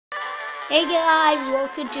Hey guys,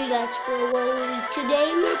 welcome to Let's Play World.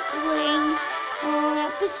 Today we're playing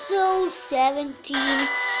episode 17.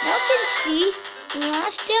 Now you can see,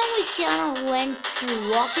 last time we kind of went to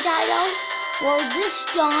Rocket Hideout. Well, this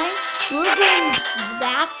time we're going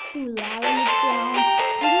back to Lavender Town.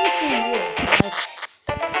 We're doing some work, guys.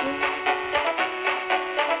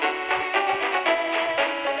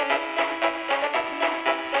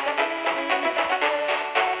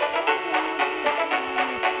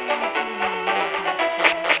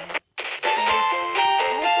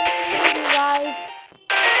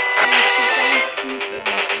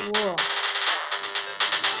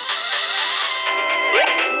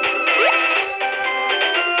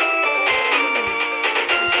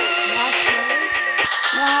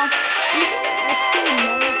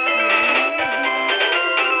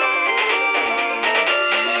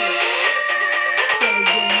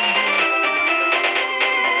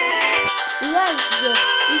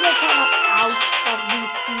 We got kind of out of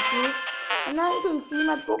these people, and now you can see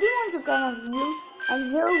my Pokemons are kind of new, and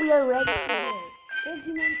here we are ready to go.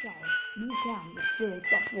 Pokemon Tower, become the spirit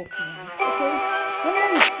of Pokemon. Okay, there are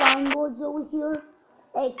many signboards over here.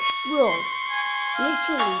 Explore,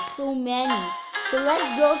 literally so many. So let's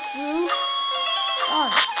go through. Oh,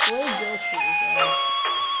 where go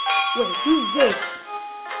through? Wait, who's this?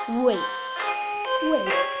 Wait,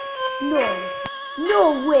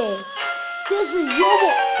 no way. This is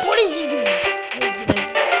Yobord. What is he doing?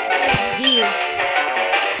 Here.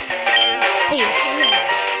 Hey,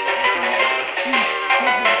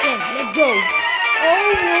 let's go. Oh,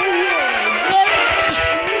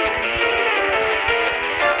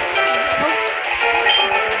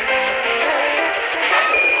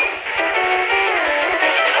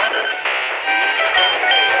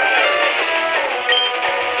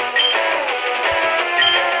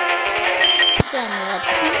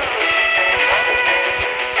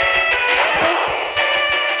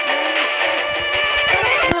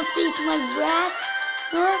 my brat,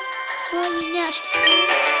 huh? Oh, you nasty.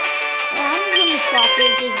 I'm gonna stop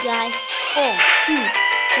with this guy. Oh, shoot.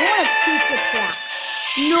 I want a pizza trap.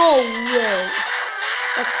 No way.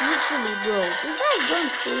 That's literally, bro. This guy's going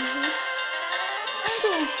crazy.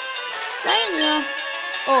 Right now.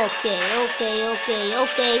 Okay.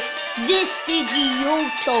 This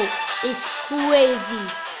Pidgeotto is crazy.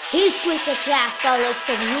 His quick attacks are like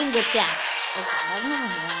some wing attacks. Okay, I don't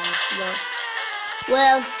know.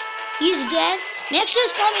 Well, he's dead. Next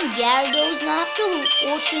is coming Gyarados. Now after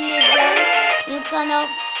ocean is down, you kind of,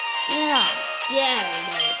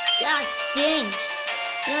 Gyarados. That stinks.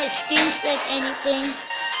 It stinks like anything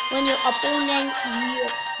when your opponent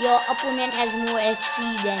has more HP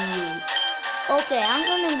than you. Okay, I'm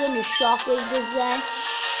gonna shockwave this guy.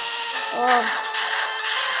 I'm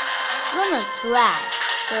gonna crash.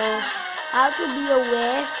 So I have to be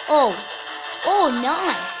aware. Oh,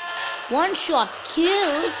 nice. One shot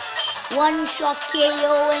kill, one shot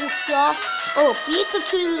KO and stuff. Oh,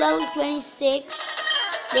 Pikachu level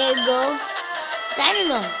 26. There you go.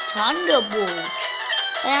 Dynamo Thunderbolt.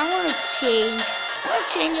 And I'm gonna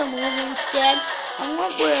change a move instead. I'm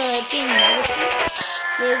gonna put a change move.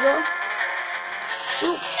 There you go.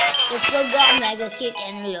 Oop, let's go got Mega Kick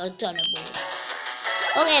and a little Thunderbolt.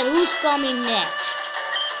 Okay, who's coming next?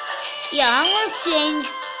 Yeah, I'm gonna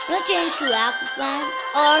change to Aquafan,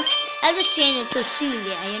 or I'll just change it to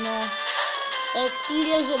Celia, Like,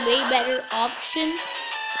 Celia's a way better option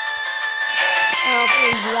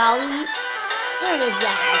for Growly. This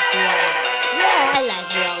guy likes Growly. Yeah, I like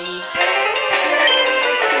Growly.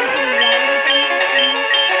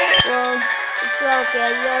 Well, it's okay,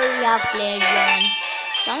 we already have players on.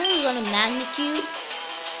 Someone's gonna Magnitude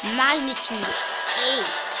 8.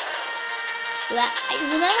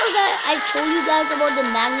 Remember that I told you guys about the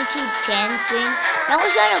Magnitude 10 thing? That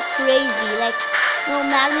was kind of crazy. Like,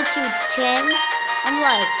 Magnitude 10. I'm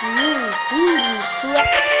like, holy crap.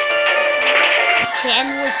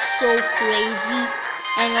 10 was so crazy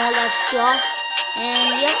and all that stuff.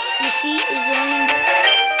 And yeah, you see, it's running the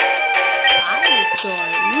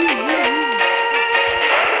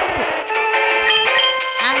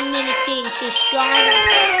how many things he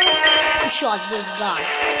shot this guy?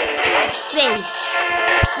 Face.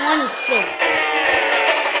 On his face.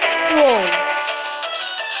 Whoa.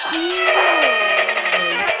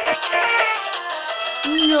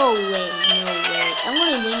 No way. I'm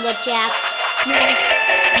gonna wing attack. Right.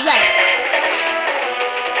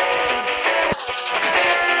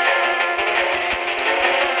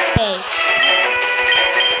 Hey.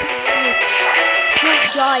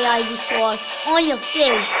 Die, Ivysaur. On your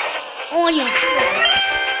face.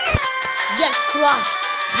 Get crushed.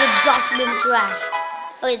 The dustbin crash.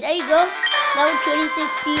 Okay, there you go. Level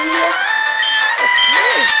 26 Celia.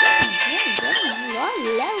 I'm getting a lot of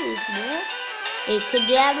levels, bro. Hey,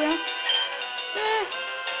 Kadabra.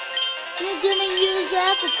 You're gonna use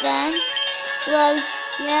Aquafan. Well,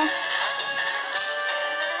 yeah.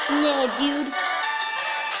 Yeah, dude.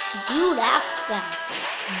 Dude, Aquafan.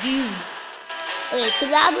 Dude. Okay,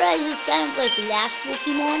 Kadabra is just kind of like the last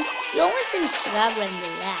Pokemon. You always think Kadabra in the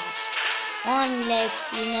last. Unlike,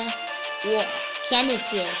 you know, what?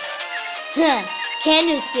 Kinesis. Huh.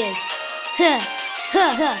 Kinesis. Huh.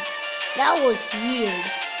 Huh. Huh. That was weird.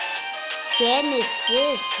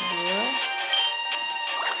 Kinesis, bro.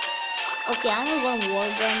 Okay, I'm gonna go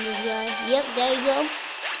water gun this guy. Yep, there you go.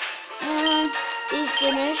 He's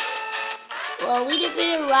finished. Well, we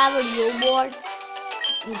defeated rival Yobord.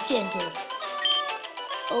 Gentle.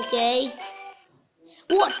 Okay.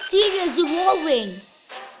 What? Serious evolving?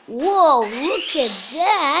 Whoa, look at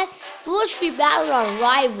that. First we battled our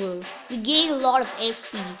rival. We gained a lot of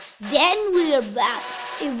XP. Then we are back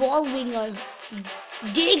evolving our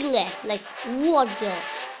Diglett. Like, what the?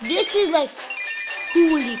 This is like,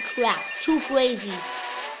 holy crap. Too crazy.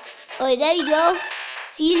 Okay, there you go.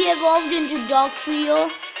 Celia evolved into Dog Trio.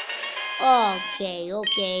 Okay.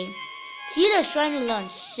 Celia's trying to learn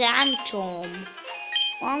Phantom.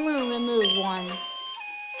 I'm gonna remove one.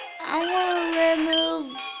 I'm gonna remove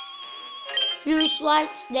Fury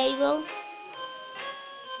Swipes. There you go.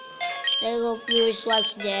 There you go. Fury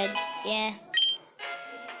Swipes dead. Yeah.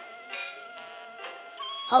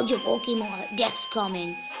 How's your Pokemon Dex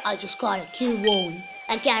coming? I just got a Q1.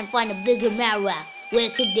 I can't find a bigger Marowak. Where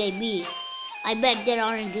could they be? I bet there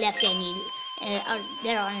aren't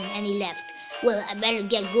any left. Well, I better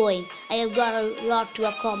get going. I have got a lot to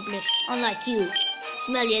accomplish. Unlike you.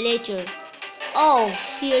 Smell you later. Oh,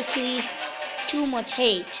 seriously? Too much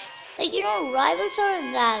hate. Like, you know, rivals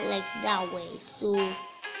aren't that way. So,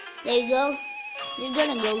 there you go. You're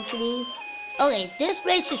gonna go through. Okay, this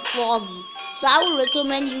place is foggy. So, I would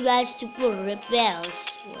recommend you guys to put repels.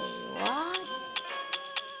 Wait, what?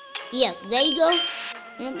 Yeah, there you go.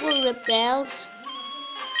 I'm gonna put repels.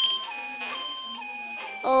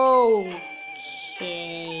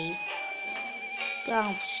 Okay. Kind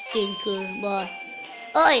of stinker, but.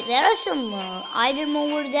 Alright, there are some item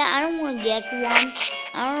over there. I don't want to get one.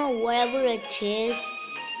 I don't know whatever it is.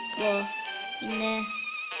 But, nah.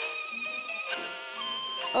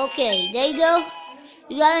 Okay, there you go.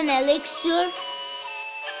 You got an elixir.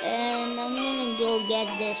 And I'm gonna go get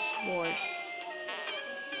this board.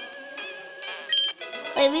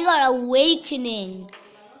 Wait, we got awakening.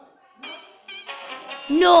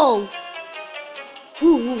 No!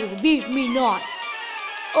 Ooh, beat me not.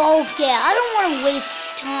 Okay, I don't want to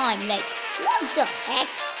waste time. Like, what the heck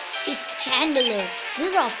is Candler? This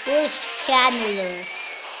is our first Candler.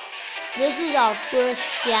 This is our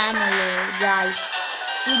first Candler, guys.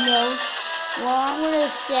 You know? Well, I'm gonna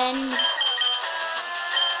just send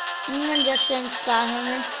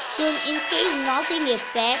Skyhunter. So, in case nothing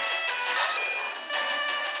affects,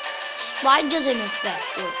 Spike doesn't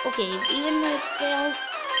affect it. Okay, even if it fails,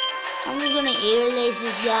 I'm just gonna air lace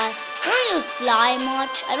this guy. I don't even fly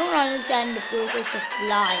much. I don't understand the purpose of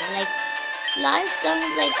fly. Like, fly is kind of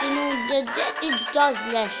like, you know, it does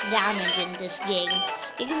less damage in this game.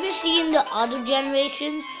 Like, if you see in the other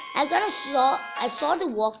generations, I saw the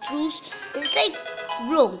walkthroughs. It's like,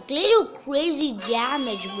 bro, they do crazy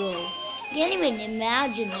damage, bro. You can't even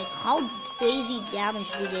imagine, like, how crazy damage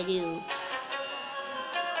do they do.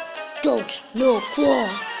 Don't no claw.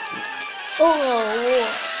 Oh,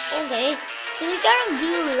 okay. So we kind of do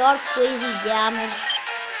a lot of crazy damage.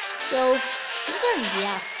 So we kind of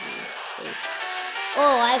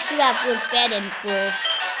Oh, I should have put Pet in first.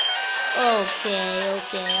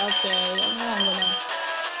 Okay. I'm gonna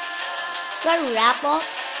try to wrap up.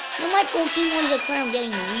 You know, my Pokemons are kind of getting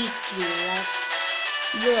weak too. Like,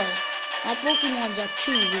 bro, my Pokemons are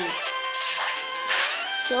too weak.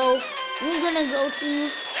 So we're gonna go to.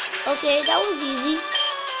 Okay, that was easy.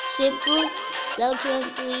 Simple. Level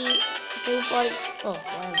 23. 240. Oh,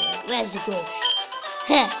 whatever. Where's the ghost?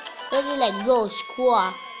 Heh. Those are like ghost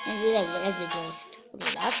squaw. And we're like, where's the ghost?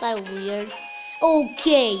 Okay, that's kind of weird.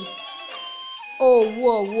 Okay. Oh,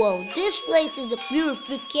 whoa. This place is the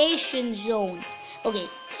purification zone. Okay,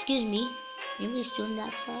 excuse me. Maybe it's doing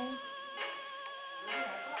that side.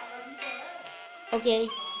 Okay,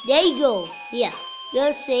 there you go. Yeah,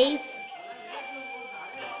 you're safe.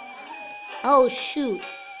 Oh, shoot.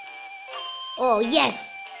 Oh,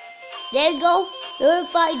 yes. There you go.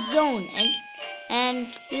 Purified zone. And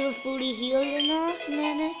you're fully healed enough.